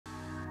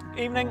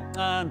Evening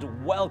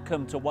and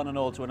welcome to one and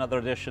all to another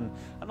edition,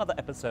 another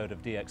episode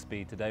of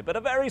DXB today, but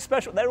a very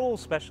special, they're all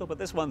special, but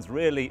this one's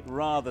really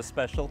rather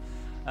special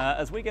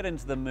as we get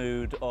into the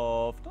mood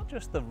of not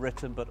just the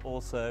written but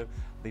also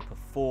the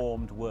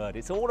performed word.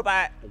 It's all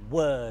about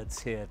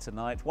words here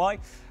tonight. Why?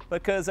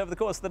 Because over the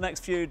course of the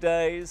next few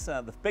days,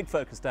 the big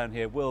focus down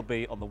here will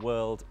be on the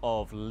world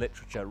of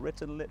literature,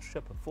 written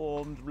literature,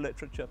 performed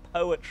literature,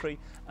 poetry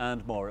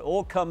and more. It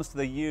all comes to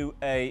the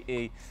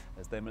UAE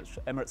as the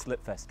Emirates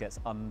LitFest gets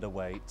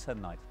underway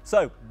tonight.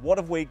 So, what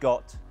have we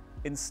got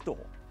in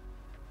store?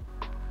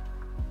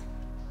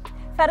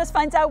 Faddis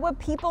finds out what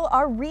people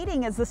are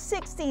reading as the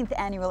 16th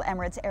annual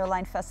Emirates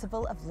Airline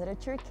Festival of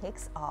Literature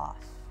kicks off.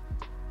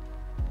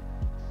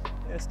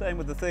 Yeah, staying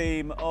with the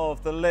theme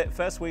of the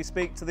LitFest, we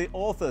speak to the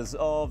authors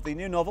of the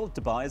new novel,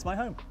 Dubai is My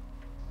Home.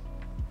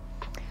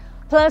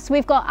 Plus,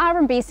 we've got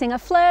R&B singer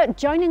Fleur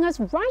joining us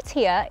right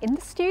here in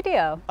the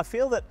studio. I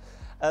feel that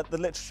the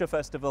Literature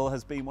Festival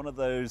has been one of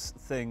those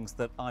things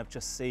that I've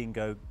just seen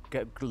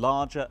get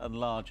larger and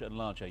larger and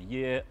larger,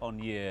 year on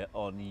year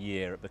on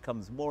year. It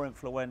becomes more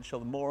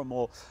influential, more and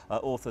more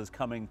authors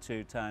coming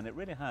to town. It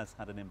really has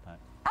had an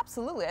impact.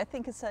 Absolutely. I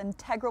think it's an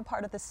integral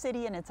part of the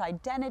city and its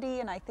identity,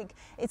 and I think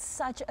it's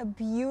such a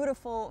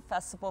beautiful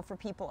festival for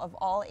people of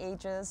all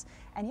ages.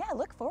 And yeah, I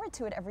look forward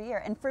to it every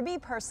year. And for me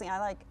personally,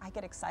 I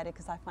get excited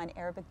because I find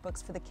Arabic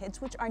books for the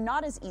kids, which are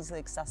not as easily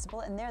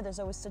accessible, and there's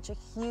always such a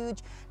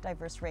huge,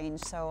 diverse range.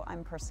 So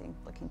I'm personally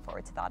looking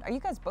forward to that. Are you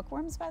guys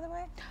bookworms, by the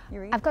way?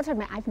 You read? I've got to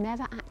admit, I've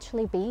never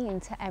actually been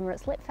to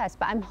Emirates LitFest,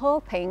 but I'm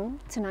hoping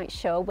tonight's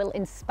show will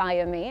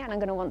inspire me, and I'm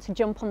going to want to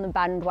jump on the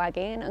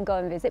bandwagon and go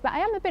and visit. But I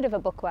am a bit of a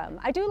bookworm.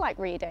 I do like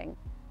reading.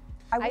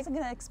 I wasn't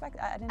going to expect.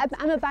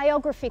 I'm a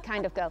biography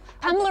kind of girl.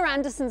 Pamela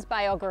Anderson's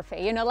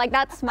biography, you know, like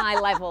that's my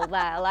level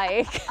there.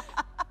 Like,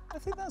 I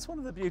think that's one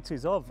of the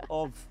beauties of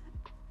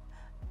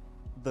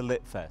the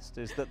LitFest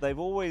is that they've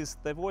always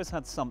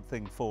had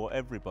something for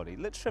everybody.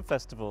 Literature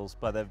festivals,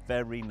 by their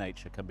very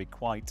nature, can be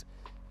quite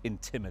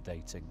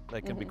intimidating.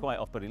 They can be quite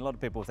off-putting. A lot of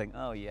people think,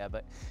 oh yeah,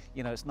 but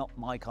you know, it's not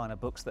my kind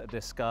of books that are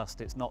discussed.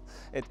 It's not.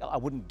 I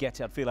wouldn't get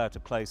it. I'd feel out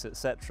of place,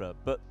 etc.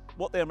 But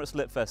what the Emirates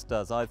LitFest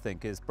does, I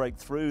think, is break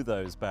through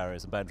those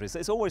barriers and boundaries.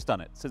 It's always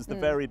done it since the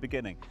very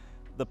beginning.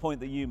 The point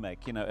that you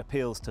make, you know,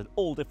 appeals to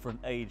all different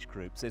age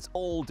groups. It's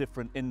all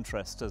different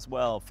interests as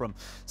well, from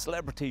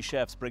celebrity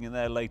chefs bringing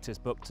their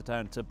latest book to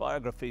town, to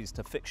biographies,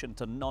 to fiction,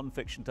 to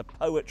non-fiction, to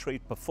poetry,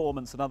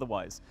 performance, and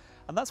otherwise.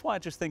 And that's why I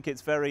just think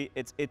it's very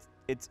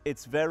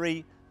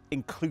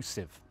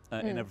inclusive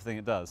in everything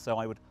it does. So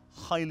I would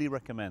highly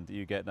recommend that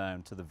you get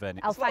down to the venue.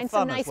 I'll find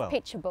some nice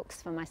picture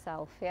books for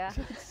myself, yeah?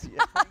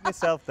 Yeah, put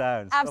yourself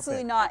down.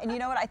 Absolutely not. And you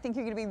know what? I think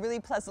you're going to be really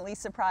pleasantly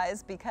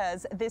surprised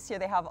because this year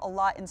they have a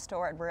lot in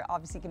store, and we're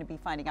obviously going to be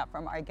finding out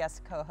from our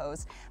guest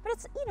co-host. But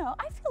it's, you know,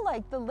 I feel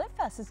like the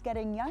LitFest is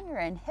getting younger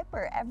and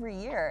hipper every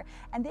year,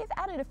 and they've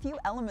added a few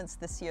elements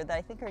this year that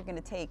I think are going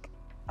to take,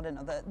 I don't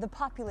know, the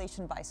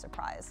population by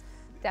surprise.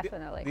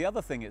 Definitely. The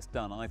other thing it's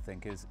done, I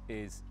think, is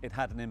it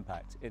had an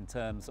impact in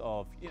terms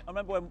of, you know, I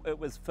remember when it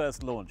was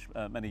first launched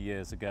many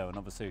years ago, and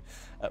obviously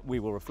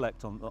we will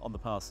reflect on the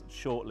past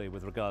shortly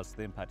with regards to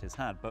the impact it's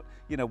had. But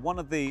you know, one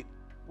of the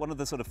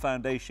sort of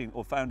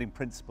founding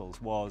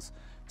principles was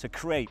to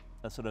create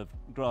a sort of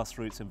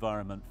grassroots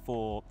environment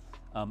for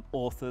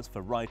authors,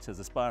 for writers,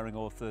 aspiring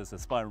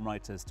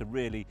writers to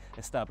really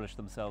establish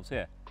themselves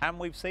here. And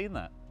we've seen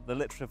that. The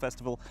Literature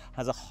Festival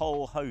has a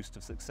whole host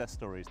of success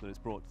stories that it's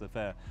brought to the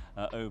fair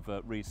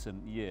over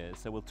recent years.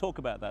 So we'll talk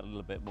about that a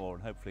little bit more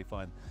and hopefully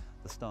find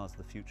the stars of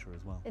the future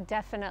as well.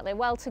 Definitely.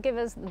 Well, to give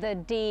us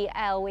the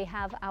DL, we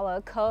have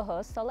our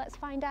co-host, so let's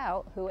find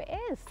out who it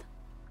is.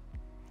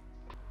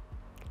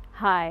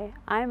 Hi,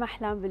 I'm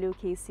Ahlam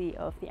Bolooki, CEO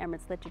of the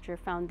Emirates Literature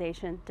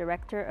Foundation,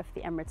 Director of the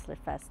Emirates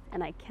LitFest,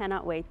 and I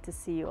cannot wait to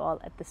see you all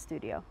at the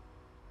studio.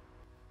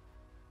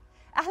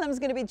 Ahlam's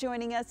going to be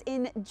joining us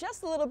in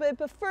just a little bit,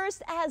 but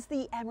first, as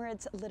the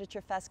Emirates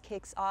Literature Fest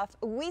kicks off,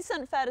 we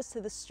sent Faddis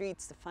to the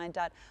streets to find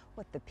out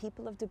what the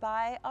people of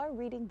Dubai are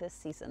reading this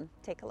season.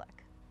 Take a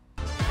look.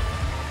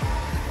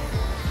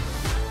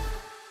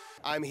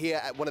 I'm here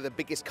at one of the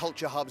biggest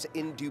culture hubs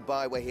in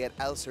Dubai. We're here at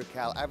Al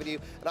Sirkal Avenue,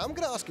 and I'm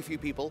going to ask a few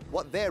people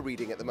what they're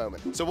reading at the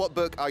moment. So what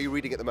book are you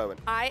reading at the moment?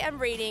 I am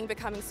reading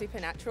Becoming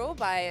Supernatural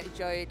by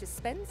Joe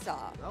Dispenza.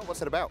 Oh,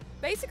 what's it about?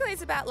 Basically,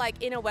 it's about like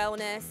inner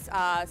wellness,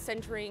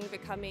 centering,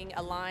 becoming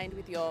aligned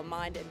with your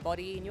mind and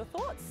body and your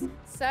thoughts.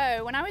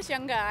 So when I was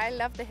younger, I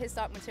loved the His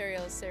Dark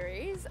Materials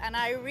series, and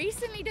I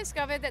recently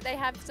discovered that they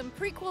have some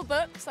prequel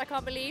books. I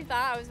can't believe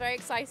that. I was very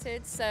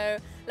excited. So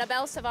La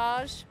Belle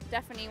Sauvage,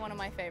 definitely one of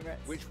my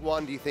favorites. Which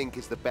one do you think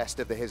is the best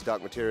of the His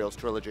Dark Materials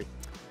trilogy?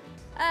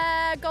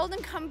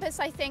 Golden Compass,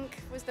 I think,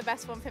 was the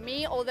best one for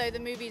me, although the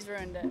movies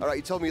ruined it. All right,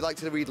 you told me you like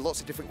to read lots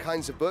of different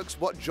kinds of books.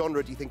 What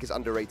genre do you think is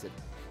underrated?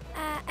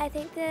 I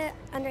think the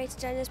underrated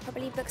genre is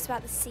probably books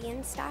about the sea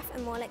and stuff,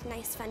 and more like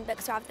nice fun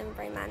books rather than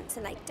romance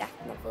and like death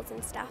novels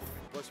and stuff.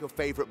 What's your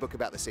favourite book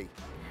about the sea?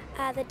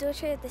 The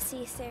Daughter of the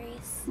Sea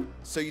series.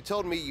 So you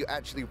told me you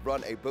actually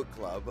run a book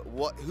club.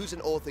 Who's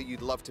an author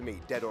you'd love to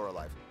meet, dead or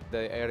alive?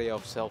 the area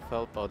of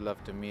self-help, I would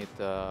love to meet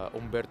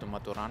Umberto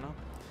Maturana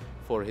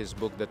for his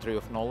book, The Tree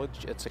of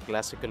Knowledge. It's a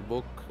classical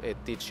book. It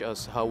teaches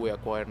us how we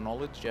acquire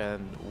knowledge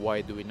and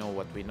why do we know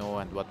what we know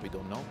and what we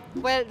don't know.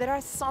 Well, there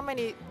are so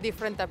many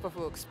different type of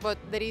books, but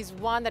there is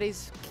one that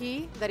is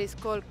key that is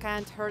called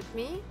Can't Hurt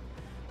Me,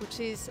 which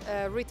is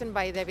written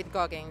by David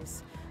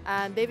Goggins.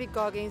 And David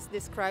Goggins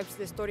describes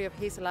the story of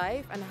his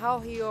life and how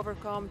he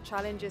overcame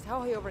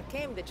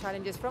the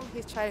challenges from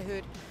his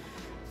childhood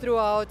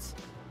throughout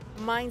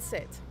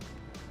mindset.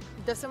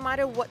 It doesn't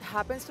matter what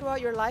happens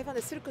throughout your life and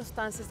the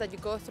circumstances that you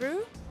go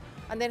through,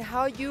 and then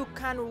how you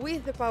can,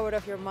 with the power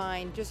of your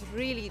mind, just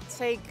really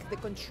take the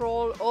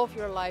control of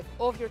your life,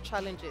 of your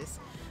challenges,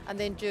 and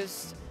then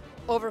just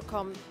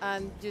overcome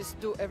and just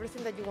do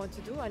everything that you want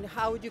to do, and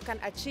how you can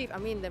achieve. I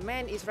mean, the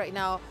man is right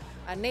now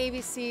a Navy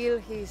SEAL,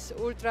 he's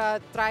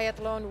ultra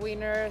triathlon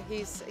winner,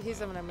 he's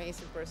an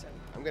amazing person.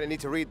 I'm going to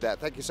need to read that.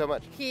 Thank you so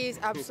much. He is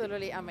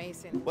absolutely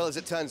amazing. Well, as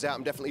it turns out,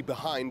 I'm definitely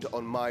behind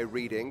on my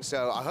reading,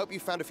 so I hope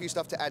you found a few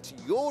stuff to add to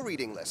your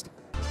reading list.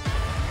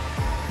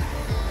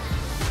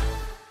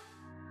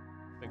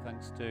 Big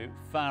thanks to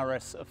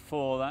Faris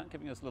for that,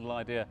 giving us a little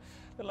idea,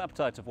 a little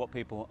appetite of what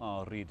people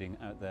are reading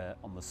out there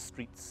on the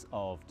streets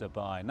of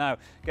Dubai. Now,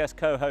 guest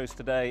co-host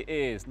today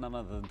is none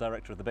other than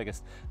director of the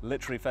biggest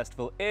literary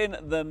festival in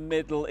the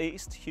Middle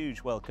East.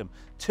 Huge welcome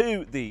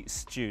to the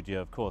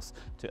studio, of course,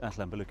 to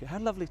Ahlam Bolooki. How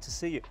lovely to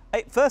see you.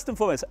 First and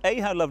foremost,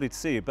 how lovely to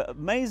see you, but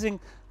amazing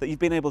that you've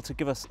been able to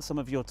give us some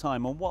of your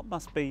time on what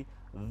must be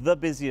the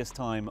busiest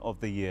time of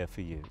the year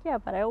for you. Yeah,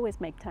 but I always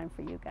make time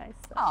for you guys.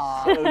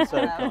 So,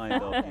 so kind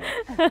of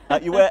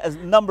you. You wear a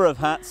number of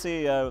hats,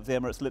 CEO of the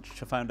Emirates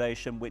Literature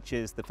Foundation, which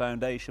is the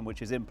foundation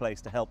which is in place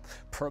to help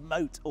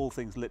promote all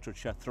things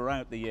literature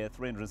throughout the year,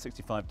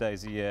 365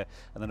 days a year.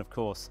 And then, of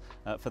course,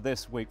 for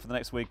this week, for the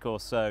next week or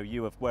so,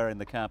 you are wearing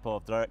the cap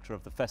of director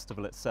of the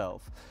festival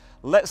itself.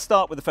 Let's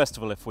start with the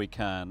festival, if we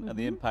can, and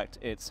the impact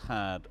it's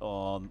had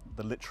on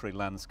the literary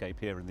landscape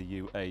here in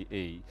the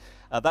UAE.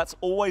 That's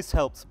always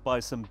helped by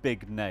some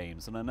big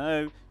names, and I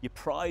know you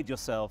pride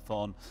yourself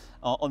on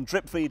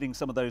drip feeding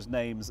some of those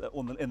names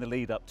in the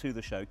lead up to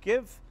the show.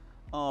 Give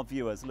our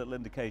viewers a little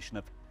indication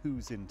of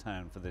who's in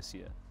town for this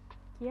year.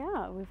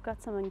 Yeah, we've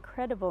got some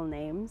incredible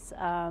names.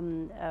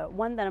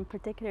 One that I'm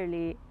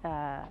particularly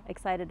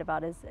excited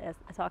about is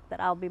a talk that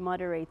I'll be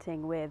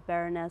moderating with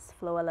Baroness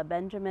Floella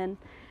Benjamin,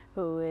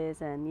 who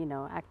is an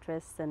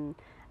actress and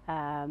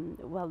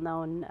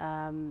well-known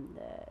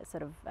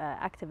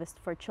activist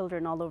for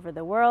children all over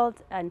the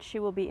world, and she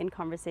will be in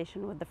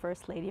conversation with the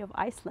First Lady of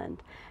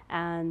Iceland.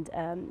 And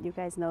you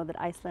guys know that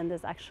Iceland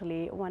is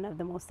actually one of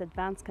the most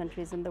advanced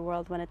countries in the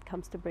world when it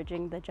comes to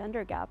bridging the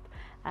gender gap,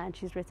 and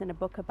she's written a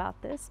book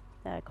about this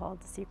called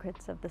The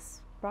Secrets of the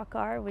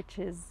Sprakar, which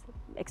is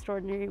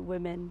extraordinary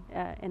women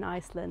in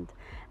Iceland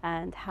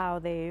and how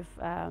they've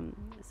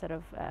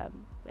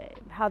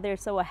how they're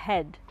so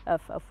ahead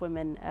of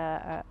women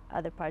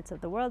other parts of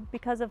the world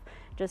because of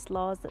just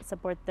laws that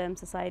support them,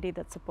 society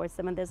that supports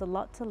them, and there's a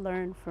lot to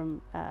learn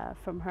from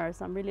her.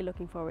 So I'm really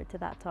looking forward to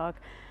that talk.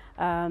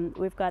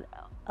 We've got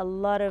a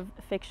lot of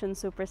fiction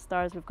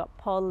superstars. We've got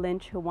Paul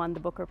Lynch, who won the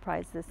Booker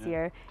Prize this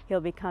year.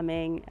 He'll be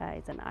coming.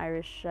 He's an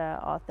Irish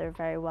author,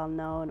 very well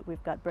known.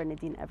 We've got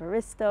Bernadine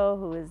Evaristo,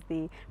 who is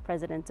the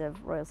president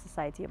of Royal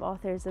Society of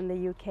Authors in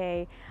the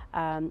UK.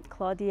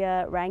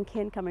 Claudia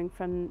Rankin, coming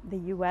from the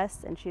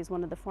US, and she's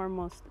one of the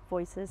foremost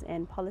voices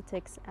in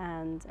politics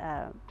and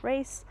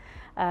race.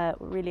 We're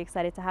really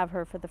excited to have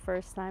her for the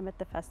first time at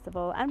the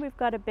festival. And we've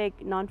got a big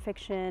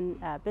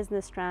nonfiction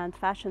business strand,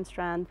 fashion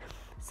strand.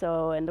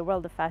 So in the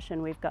world of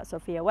fashion, we've got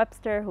Sophia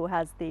Webster, who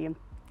has the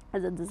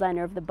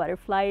designer of the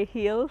butterfly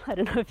heel. I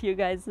don't know if you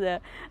guys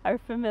are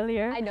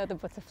familiar. I know the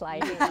butterfly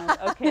heel.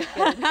 Okay,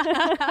 good.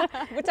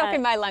 We're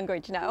talking my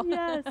language now.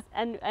 Yes,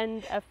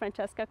 and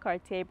Francesca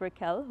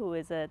Cartier-Brickell, who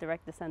is a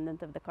direct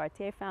descendant of the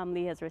Cartier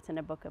family, has written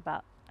a book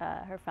about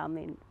her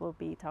family, and we'll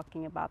be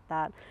talking about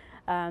that.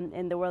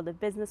 In the world of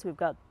business, we've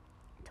got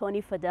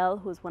Tony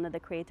Fadell, who's one of the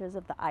creators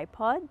of the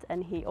iPod,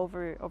 and he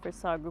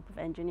oversaw a group of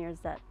engineers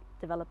that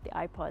developed the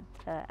iPod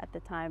at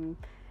the time.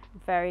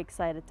 Very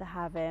excited to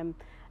have him.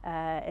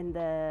 In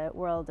the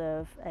world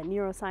of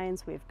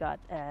neuroscience, we've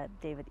got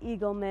David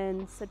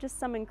Eagleman. So just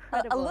some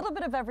incredible. A little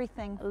bit of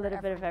everything. A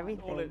little bit of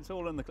everything. It's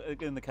all in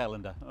the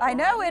calendar. I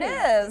know it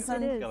is.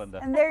 It is.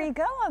 And there you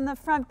go, on the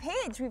front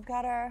page, we've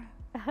got our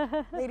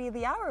Lady of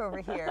the Hour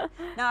over here.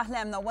 Now,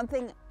 Ahlam, the one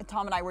thing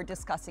Tom and I were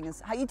discussing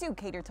is how you do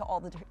cater to all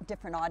the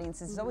different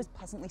audiences. It's always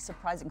pleasantly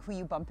surprising who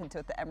you bump into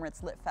at the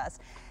Emirates LitFest.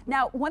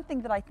 Now, one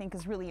thing that I think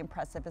is really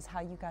impressive is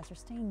how you guys are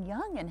staying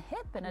young and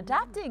hip and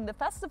adapting the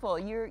festival.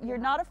 You're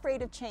not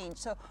afraid of change.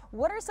 So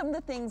what are some of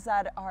the things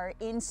that are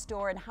in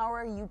store, and how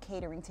are you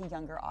catering to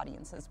younger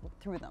audiences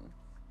through them?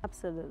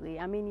 Absolutely.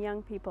 I mean,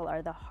 young people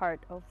are the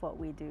heart of what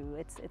we do.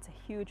 It's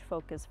a huge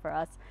focus for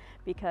us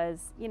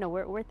because,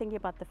 we're thinking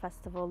about the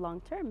festival long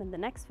term in the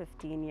next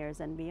 15 years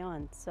and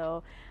beyond.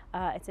 So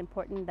it's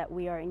important that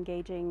we are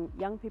engaging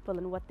young people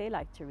in what they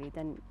like to read.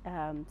 And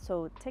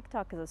so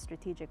TikTok is a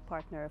strategic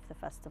partner of the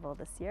festival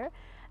this year.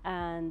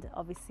 And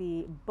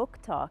obviously Book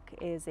Talk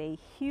is a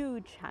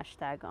huge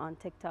hashtag on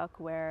TikTok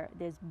where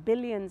there's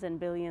billions and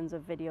billions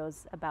of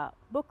videos about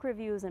book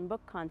reviews and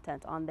book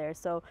content on there.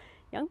 So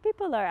young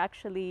people are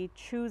actually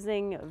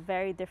choosing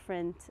very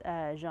different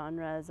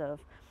genres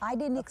of I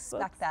didn't of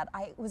expect books. that.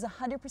 I was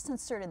 100%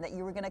 certain that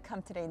you were going to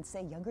come today and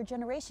say younger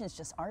generations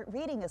just aren't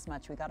reading as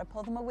much. We got to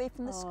pull them away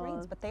from the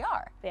screens, but they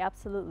are. They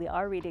absolutely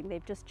are reading.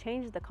 They've just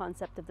changed the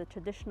concept of the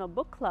traditional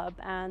book club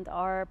and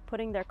are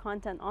putting their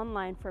content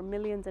online for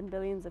millions and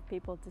billions of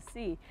people to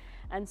see.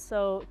 And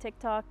so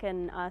TikTok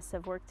and us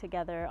have worked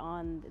together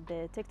on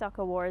the TikTok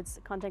Awards.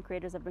 Content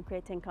creators have been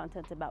creating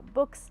content about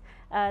books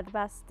the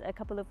past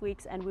couple of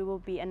weeks, and we will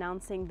be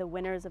announcing the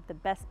winners of the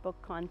best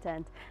book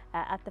content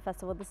at the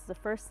festival. This is the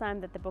first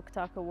time that the Book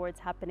Talk Awards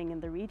happening in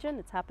the region.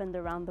 It's happened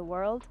around the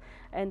world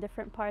in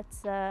different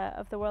parts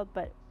of the world,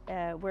 but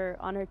we're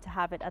honored to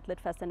have it at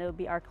LitFest, and it'll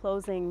be our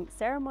closing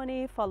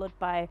ceremony, followed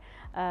by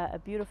a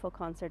beautiful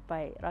concert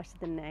by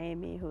Rashid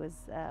Al-Naimi, who is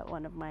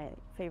one of my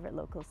favorite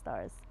local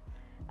stars.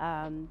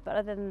 But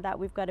other than that,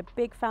 we've got a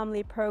big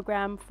family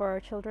program for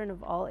children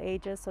of all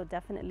ages, so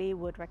definitely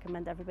would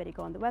recommend everybody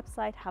go on the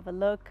website, have a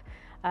look.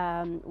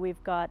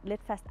 We've got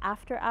LitFest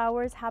After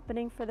Hours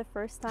happening for the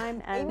first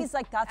time. And Amy's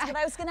like, that's what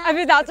I was going to ask I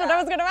mean, that's you what I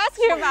was going to ask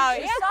you about.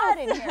 She saw it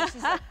in here.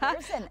 She's like,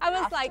 there's an I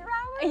was after like,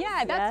 hours?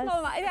 yeah, that's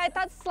Yes. yeah,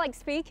 that's like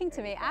speaking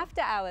to me.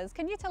 After Hours.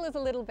 Can you tell us a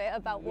little bit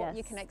about what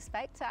you Yes. can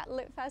expect at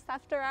LitFest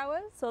After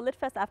Hours? So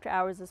LitFest After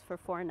Hours is for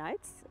 4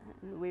 nights.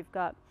 And we've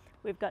got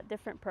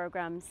different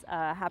programs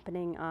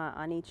happening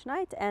on each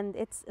night, and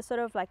it's sort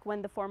of like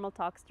when the formal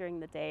talks during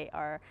the day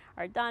are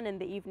done. In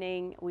the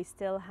evening, we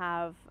still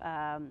have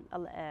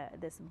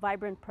this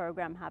vibrant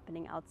program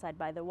happening outside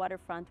by the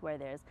waterfront, where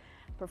there's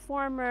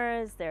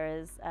performers,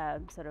 there's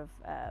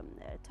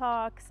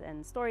talks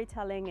and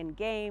storytelling and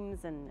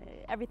games and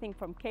everything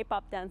from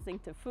K-pop dancing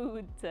to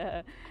food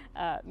to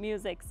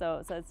music.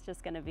 So it's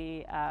just going to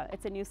be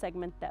it's a new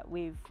segment that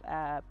we've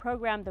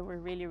programmed that we're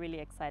really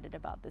excited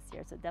about this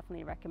year. So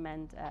definitely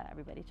recommend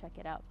everybody check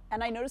it out.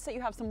 And I noticed that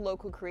you have some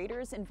local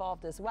creators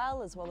involved as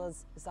well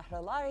as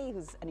Zahra Lari,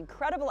 who's an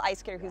incredible ice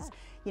skater, whose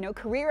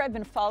career I've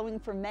been following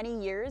for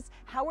many years.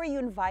 How are you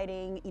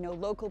inviting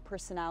local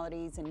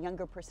personalities and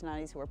younger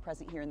personalities who are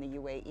present here in the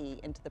UAE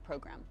into the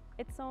program?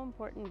 It's so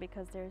important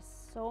because there's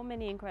so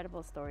many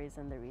incredible stories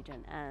in the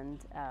region, and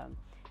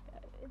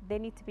they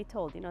need to be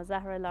told.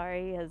 Zahra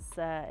Lari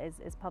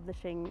is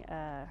publishing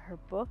her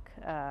book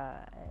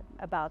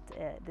about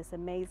this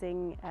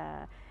amazing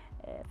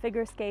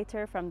figure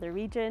skater from the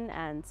region,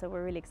 and so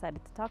we're really excited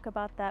to talk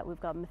about that. We've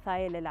got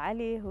Mithail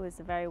Al-Ali, who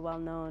is a very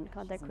well-known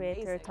content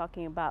creator,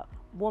 talking about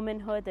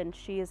womanhood, and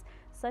she is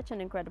such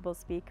an incredible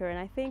speaker. And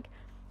I think,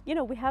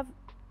 we have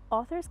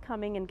authors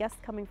coming and guests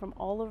coming from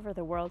all over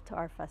the world to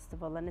our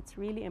festival, and it's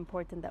really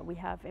important that we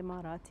have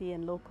Emirati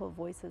and local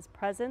voices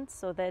present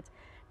so that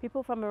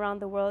people from around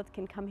the world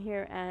can come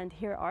here and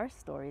hear our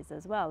stories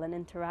as well and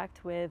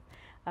interact with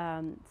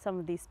some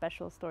of these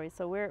special stories.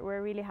 So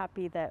we're really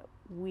happy that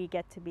we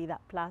get to be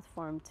that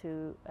platform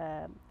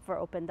for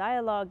open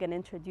dialogue and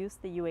introduce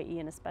the UAE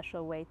in a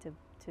special way to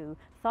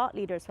thought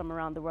leaders from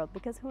around the world,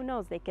 because who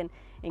knows, they can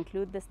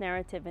include this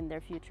narrative in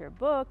their future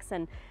books,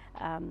 and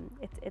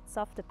it's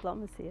soft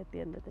diplomacy at the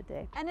end of the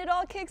day. And it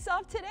all kicks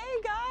off today,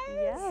 guys.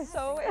 Yes.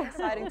 So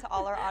exciting to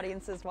all our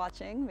audiences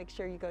watching. Make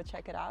sure you go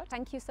check it out.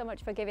 Thank you so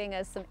much for giving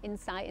us some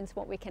insight into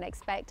what we can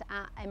expect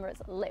at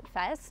Emirates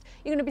LitFest.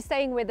 You're going to be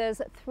staying with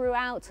us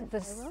throughout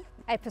this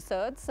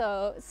episode,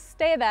 so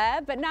stay there.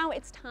 But now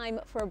it's time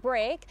for a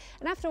break,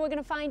 and after, we're going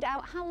to find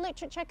out how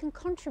literature can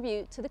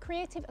contribute to the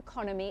creative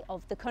economy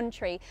of the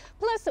country.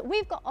 Plus,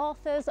 we've got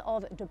authors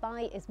of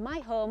Dubai is My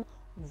Home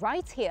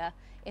right here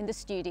in the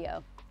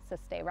studio, so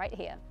stay right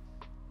here.